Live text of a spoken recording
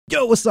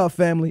Yo, what's up,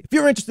 family? If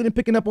you're interested in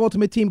picking up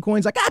Ultimate Team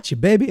coins, I got you,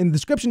 baby. In the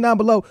description down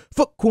below,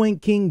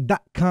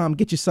 footcoinking.com.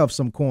 Get yourself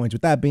some coins.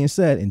 With that being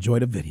said, enjoy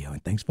the video,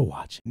 and thanks for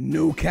watching.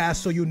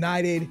 Newcastle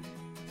United,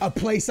 a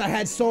place I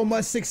had so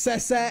much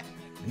success at.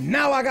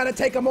 Now I gotta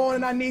take them on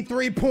and I need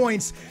 3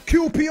 points.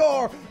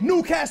 QPR,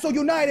 Newcastle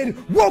United,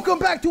 welcome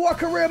back to our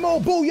career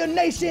mode, Booyah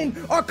Nation.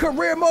 Our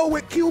career mode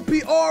with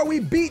QPR,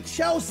 we beat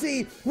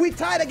Chelsea. We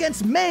tied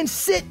against Man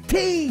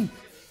City.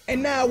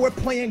 And now we're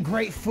playing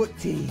great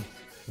footy.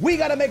 We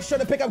got to make sure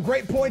to pick up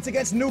great points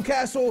against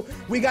Newcastle.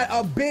 We got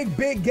a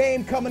big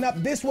game coming up.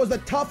 This was the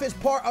toughest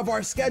part of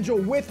our schedule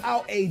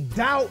without a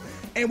doubt,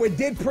 and we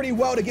did pretty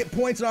well to get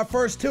points in our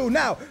first 2.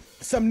 Now,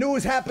 some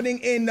news happening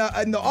in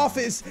the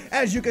office.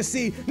 As you can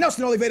see,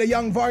 Nelson Oliveira,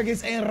 Young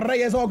Vargas, and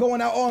Reyes all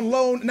going out on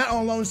loan. Not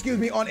on loan, excuse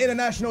me, on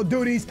international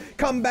duties.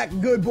 Come back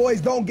good,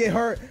 boys. Don't get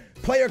hurt.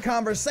 Player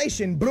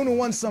conversation. Bruno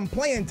wants some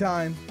playing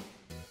time.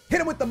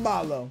 Hit him with the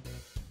balo.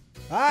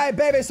 All right,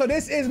 baby, so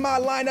this is my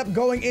lineup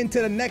going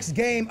into the next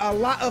game. A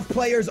lot of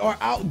players are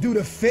out due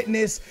to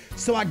fitness,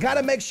 so I got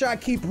to make sure I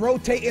keep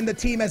rotating the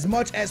team as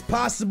much as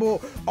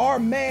possible. Our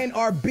man,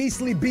 our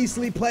beastly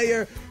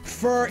player,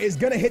 Fur, is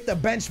going to hit the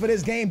bench for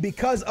this game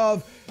because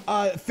of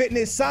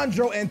fitness.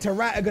 Sandro and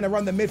Tarat are going to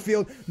run the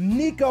midfield.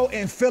 Nico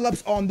and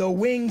Phillips on the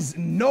wings.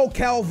 No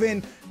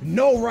Calvin,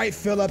 no Wright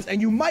Phillips. And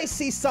you might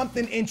see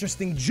something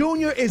interesting.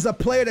 Junior is a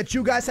player that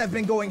you guys have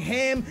been going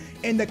ham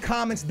in the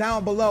comments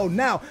down below.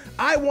 Now,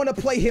 I want to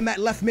play him at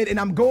left mid, and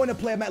I'm going to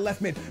play him at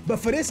left mid. But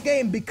for this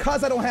game,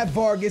 because I don't have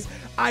Vargas,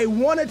 I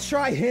want to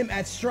try him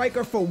at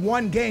striker for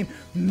 1 game.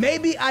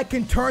 Maybe I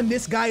can turn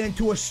this guy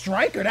into a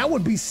striker. That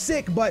would be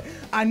sick, but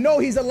I know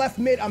he's a left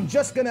mid. I'm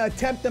just going to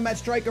attempt him at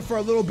striker for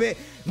a little bit.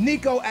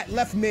 Nico at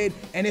left mid,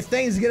 and if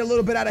things get a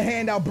little bit out of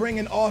hand, I'll bring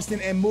in Austin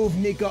and move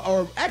Nico.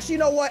 Or actually, you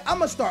know what? I'm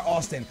going to start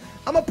Austin.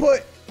 I'm going to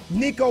put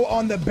Nico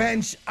on the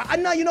bench.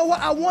 No, you know what?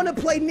 I want to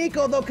play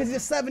Nico, though, because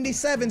he's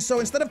 77.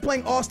 So instead of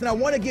playing Austin, I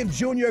want to give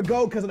Junior a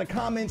go because of the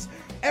comments.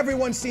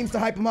 Everyone seems to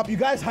hype him up. You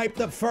guys hyped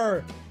up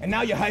Fur, and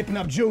now you're hyping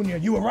up Junior.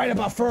 You were right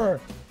about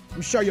Fur.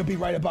 I'm sure you'll be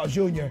right about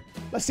Junior.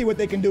 Let's see what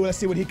they can do. Let's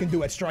see what he can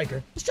do at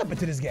striker. Let's jump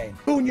into this game.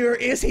 Junior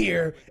is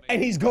here,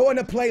 and he's going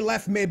to play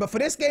left mid. But for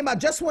this game, I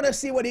just want to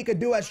see what he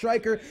could do at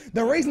striker.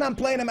 The reason I'm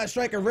playing him at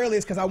striker really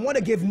is because I want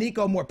to give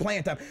Nico more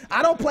playing time.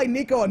 I don't play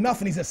Nico enough,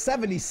 and he's a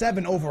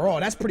 77 overall.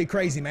 That's pretty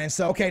crazy, man.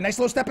 So, okay, nice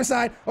little step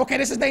inside. Okay,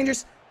 this is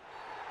dangerous.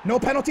 No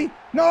penalty.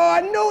 No,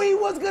 I knew he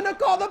was going to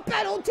call the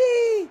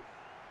penalty.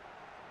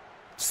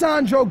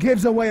 Sandro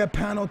gives away a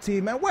penalty,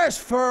 man. Where's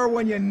Fur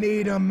when you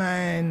need him,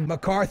 man?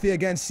 McCarthy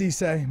against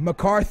Cisse.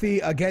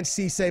 McCarthy against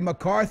Cisse.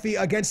 McCarthy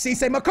against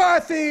Cisse.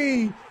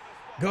 McCarthy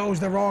goes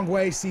the wrong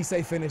way.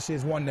 Cisse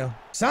finishes 1-0.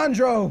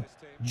 Sandro,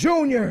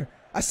 Junior.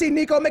 I see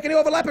Nico making the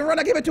overlapping run.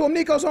 I give it to him.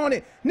 Nico's on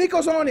it.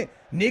 Nico's on it.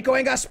 Nico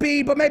ain't got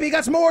speed, but maybe he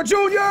got some more.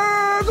 Junior!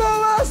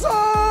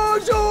 Golazo!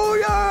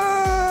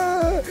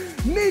 Junior!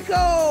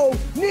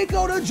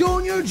 Nico to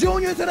Junior.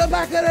 Junior to the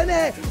back of the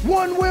net.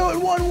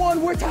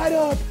 1-1. We're tied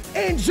up.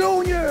 And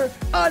Junior,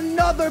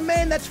 another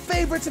man that's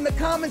favorites in the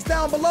comments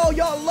down below.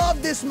 Y'all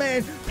love this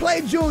man.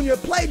 Play Junior,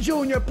 play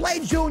Junior, play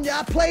Junior.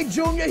 I play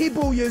Junior, he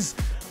booyahs.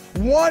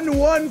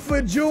 1-1 for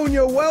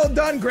Junior. Well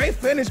done, great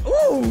finish.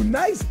 Ooh,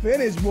 nice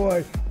finish,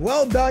 boy.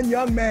 Well done,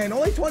 young man.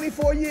 Only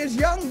 24 years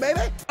young,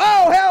 baby.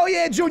 Oh, hell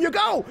yeah, Junior,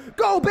 go.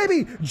 Go,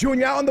 baby.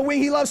 Junior out on the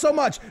wing he loves so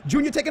much.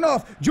 Junior taking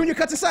off. Junior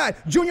cuts aside.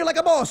 Junior like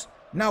a boss.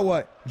 Now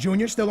what?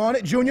 Junior still on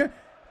it. Junior.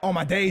 Oh,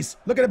 my days.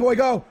 Look at the boy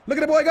go. Look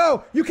at the boy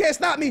go. You can't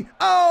stop me.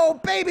 Oh,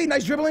 baby.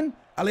 Nice dribbling.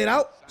 I lay it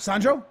out.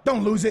 Sandro,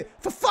 don't lose it.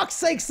 For fuck's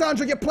sake,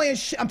 Sandro, you're playing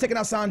shit. I'm taking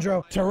out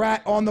Sandro.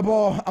 Tarat on the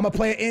ball. I'm going to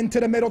play it into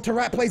the middle.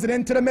 Tarat plays it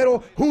into the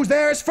middle. Who's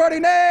there? It's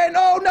Ferdinand.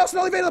 Oh, Nelson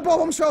Oliveira, the ball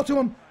almost fell to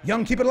him.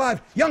 Young, keep it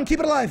alive. Young, keep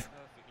it alive.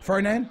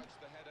 Ferdinand.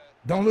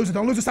 Don't lose it.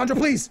 Don't lose it, Sandro,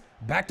 please.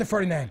 Back to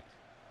Ferdinand.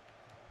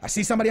 I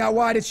see somebody out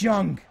wide. It's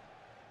Young.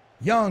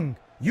 Young.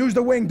 Use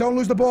the wing. Don't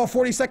lose the ball.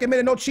 42nd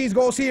minute. No cheese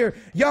goals here.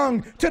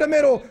 Young to the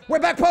middle.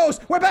 We're back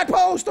post. We're back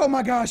post. Oh,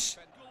 my gosh.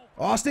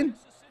 Austin.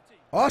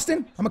 Austin.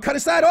 I'm going to cut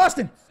inside.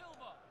 Austin.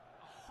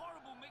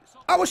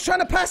 I was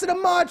trying to pass it to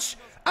Much.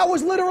 I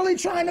was literally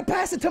trying to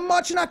pass it to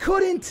Much, and I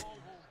couldn't.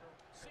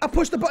 I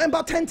pushed the button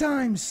about 10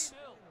 times.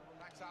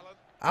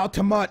 Out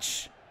to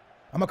Much.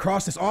 I'm going to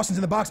cross this. Austin's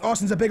in the box.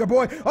 Austin's a bigger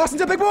boy. Austin's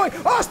a big boy.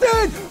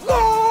 Austin.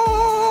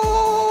 Goal!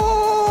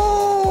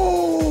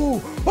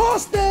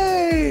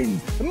 Austin.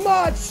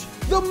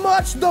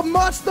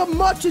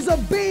 Much is a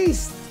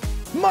beast.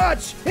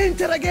 Much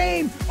into the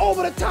game,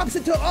 over the tops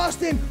it to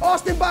Austin.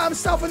 Austin by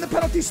himself in the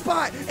penalty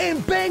spot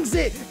and bangs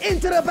it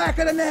into the back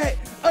of the net.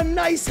 A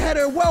nice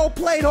header, well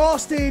played,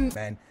 Austin.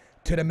 Man,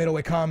 to the middle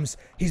it comes.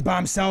 He's by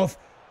himself.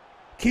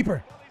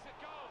 Keeper.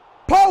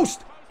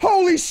 Post.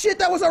 Holy shit,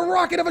 that was a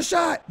rocket of a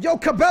shot. Yo,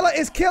 Cabela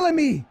is killing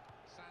me.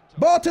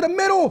 Ball to the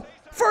middle.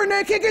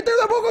 Ferdinand can't get through.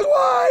 The ball goes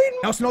wide.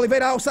 Nelson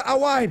Oliveira out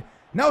wide.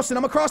 Nelson,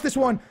 I'm across this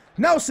one.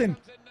 Nelson.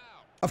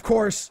 Of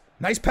course.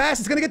 Nice pass.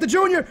 It's going to get to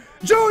Junior.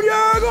 Junior!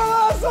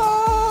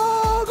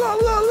 Golazo!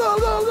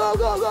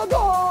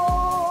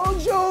 Go!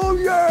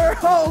 Junior!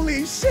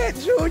 Holy shit,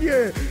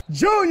 Junior!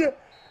 Junior!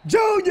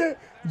 Junior.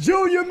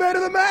 Junior man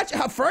of the match.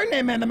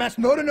 Ferdinand man of the match.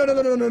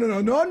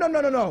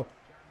 No.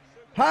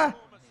 Huh?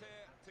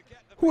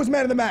 Who was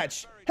man of the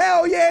match?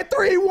 Hell yeah,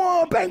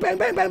 3-1. Bang, bang,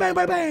 bang, bang, bang,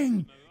 bang,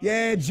 bang.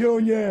 Yeah,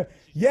 Junior.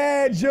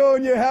 Yeah,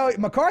 Junior. Hell,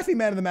 McCarthy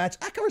man of the match.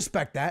 I can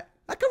respect that.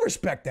 Look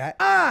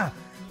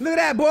at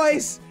that,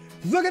 boys.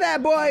 Look at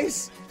that,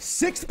 boys.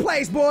 6th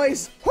place,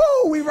 boys.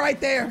 Whoo, we right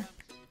there.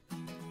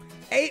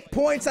 8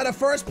 points out of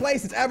 1st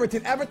place. It's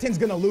Everton. Everton's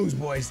gonna lose,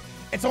 boys.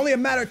 It's only a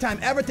matter of time.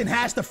 Everton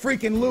has to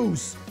freaking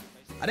lose.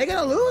 Are they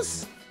gonna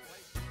lose?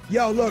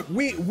 Yo, look,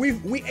 we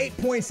 8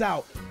 points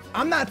out.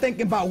 I'm not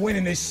thinking about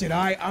winning this shit,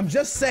 all right? I'm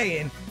just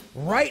saying,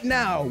 right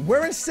now,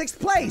 we're in 6th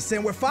place,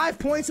 and we're 5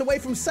 points away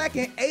from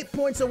 2nd, 8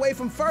 points away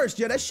from 1st.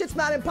 Yeah, that shit's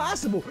not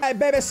impossible. All right,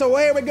 baby, so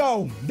here we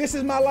go. This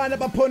is my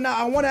lineup I'm putting out.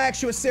 I want to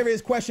ask you a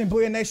serious question,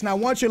 Booyah Nation. I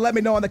want you to let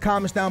me know in the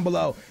comments down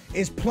below.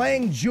 Is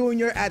playing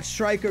Junior at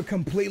striker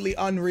completely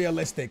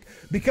unrealistic?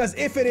 Because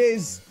if it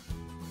is,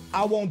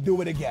 I won't do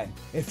it again.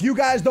 If you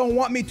guys don't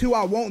want me to,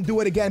 I won't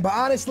do it again. But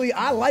honestly,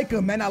 I like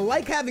him, man. I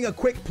like having a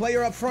quick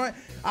player up front.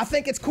 I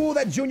think it's cool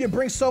that Junior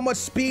brings so much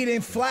speed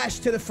and flash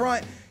to the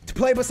front. To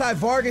play beside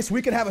Vargas,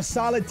 we could have a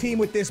solid team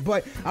with this,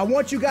 but I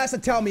want you guys to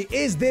tell me,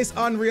 is this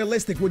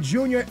unrealistic? Would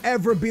Junior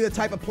ever be the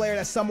type of player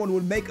that someone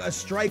would make a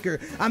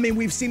striker? I mean,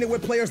 we've seen it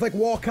with players like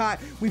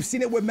Walcott. We've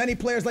seen it with many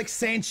players like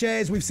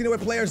Sanchez. We've seen it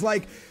with players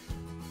like,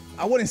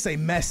 I wouldn't say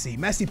Messi.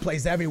 Messi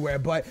plays everywhere,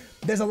 but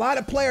there's a lot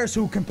of players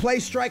who can play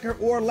striker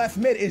or left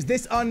mid. Is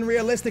this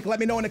unrealistic? Let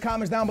me know in the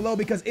comments down below,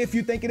 because if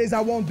you think it is, I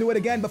won't do it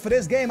again. But for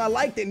this game, I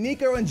liked it.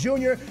 Nico and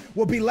Junior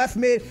will be left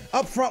mid.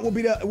 Up front will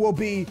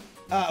be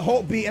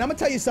Holt B. And I'm gonna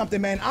tell you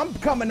something, man. I'm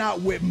coming out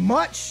with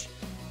much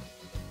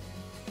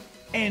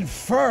and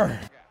fur.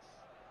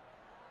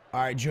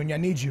 All right, Junior, I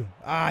need you.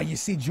 You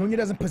see, Junior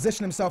doesn't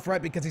position himself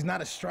right because he's not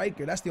a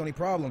striker. That's the only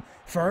problem.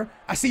 Fur,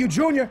 I see you,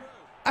 Junior.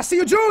 I see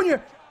you, Junior.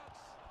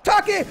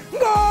 Tuck it.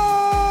 Goal!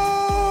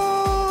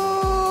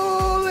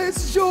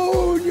 It's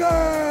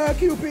Junior.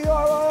 QPR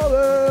all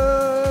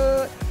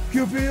it.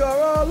 QPR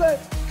all it.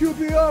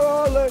 QPR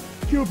all it.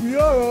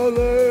 QPR all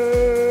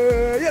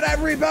it. Yeah, that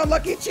rebound,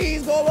 lucky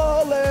cheese goal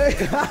all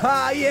it.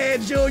 Yeah,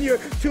 Junior.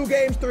 2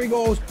 games, 3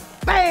 goals.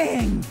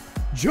 Bang!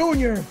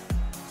 Junior.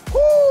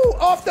 Woo!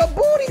 Off the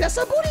booty. That's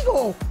a booty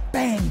goal.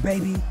 Bang,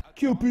 baby.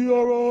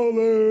 QPR all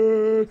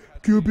it.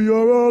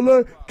 QPR all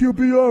it.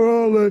 QPR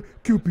all it.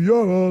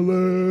 QPR all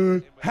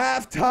it.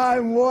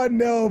 Halftime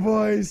 1-0,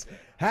 boys.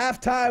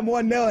 Halftime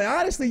 1-0. And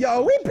honestly, yo,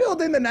 are we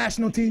building the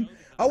national team?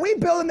 Are we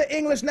building the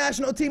English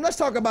national team? Let's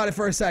talk about it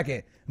for a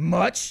second.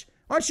 Much?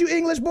 Aren't you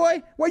English,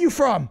 boy? Where you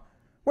from?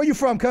 Where you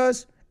from,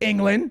 cuz?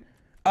 England.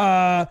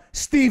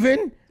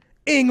 Stephen.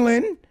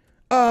 England.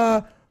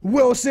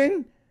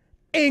 Wilson.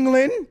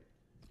 England.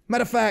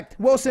 Matter of fact,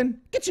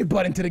 Wilson, get your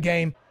butt into the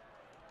game.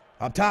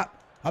 Up top.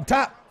 Up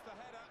top.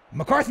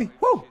 McCarthy.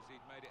 Woo.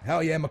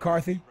 Hell yeah,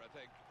 McCarthy.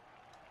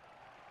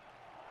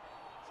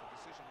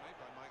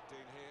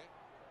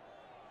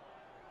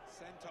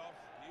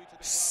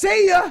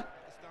 See ya.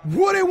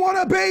 Wouldn't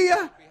wanna be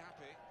ya.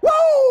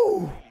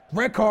 Woo.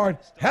 Red card.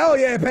 Hell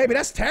yeah, baby.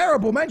 That's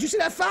terrible, man. Did you see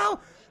that foul?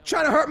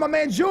 Trying to hurt my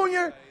man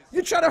Junior.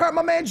 You trying to hurt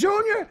my man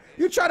Junior?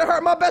 You trying to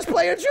hurt my best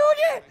player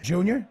Junior?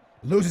 Junior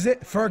loses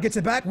it. Fur gets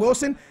it back.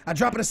 Wilson. I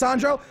drop it to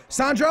Sandro.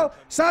 Sandro.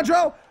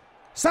 Sandro.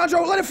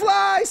 Sandro, let it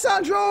fly.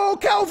 Sandro.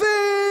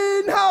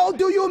 Kelvin. How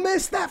do you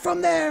miss that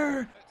from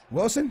there?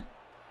 Wilson.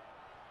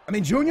 I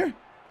mean, Junior.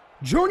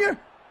 Junior.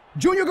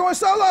 Junior going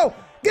solo.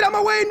 Get out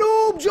my way,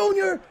 noob.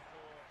 Junior.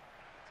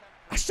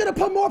 I should have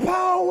put more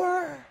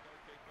power.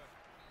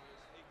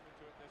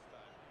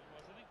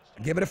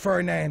 Give it to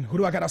Ferdinand. Who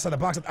do I got outside the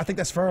box? I think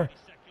that's Fur.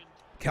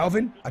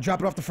 Kelvin. I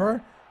drop it off to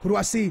Fur. Who do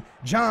I see?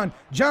 John.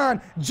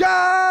 John.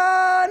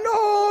 John.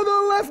 Oh,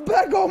 the left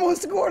back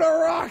almost scored a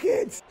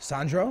rocket.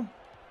 Sandro.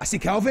 I see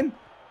Kelvin.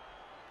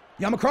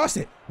 Yeah, I'm across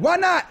it. Why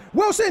not?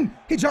 Wilson.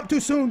 He jumped too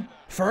soon.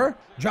 Fur.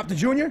 Drop to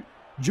Junior.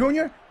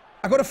 Junior.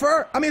 I go to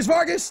Fur. I mean, it's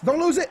Vargas. Don't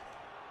lose it.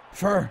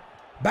 Fur.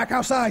 Back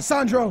outside.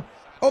 Sandro.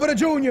 Over to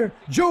Junior.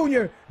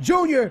 Junior.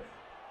 Junior.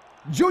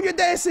 Junior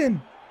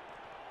dancing.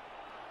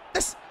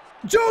 That's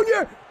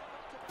Junior.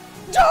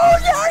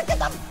 Junior. Get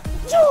the...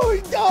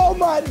 Junior. Oh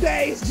my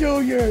days,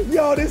 Junior.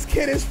 Yo, this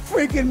kid is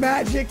freaking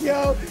magic,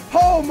 yo.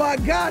 Oh my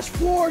gosh.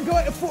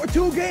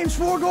 2 games,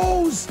 4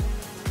 goals.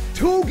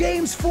 2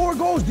 games, 4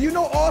 goals. Do you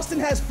know Austin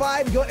has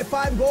 5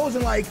 goals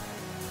in like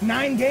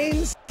 9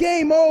 games?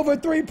 Game over.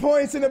 3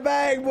 points in the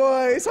bag,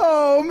 boys.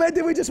 Oh man,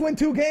 did we just win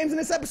 2 games in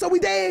this episode? We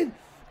did.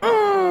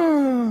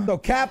 So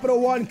Capital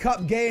One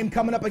Cup game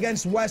coming up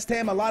against West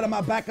Ham. A lot of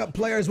my backup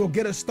players will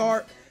get a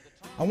start.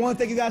 I want to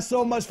thank you guys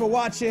so much for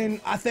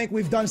watching. I think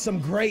we've done some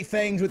great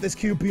things with this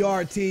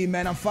QPR team,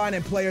 man. I'm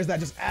finding players that I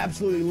just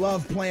absolutely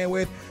love playing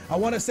with. I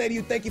want to say to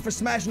you, thank you for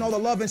smashing all the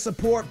love and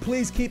support.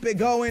 Please keep it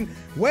going.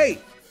 Wait.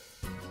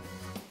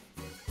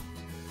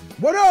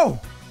 What? No.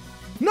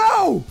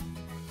 No.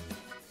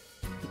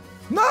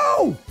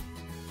 No.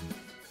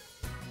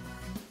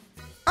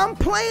 I'm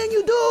playing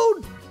you,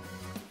 dude.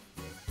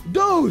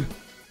 Dude.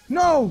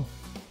 No.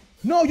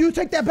 No, you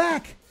take that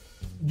back.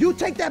 You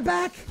take that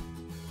back.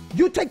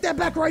 You take that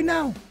back right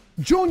now.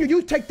 Junior,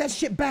 you take that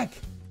shit back.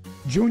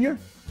 Junior,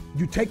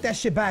 you take that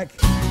shit back.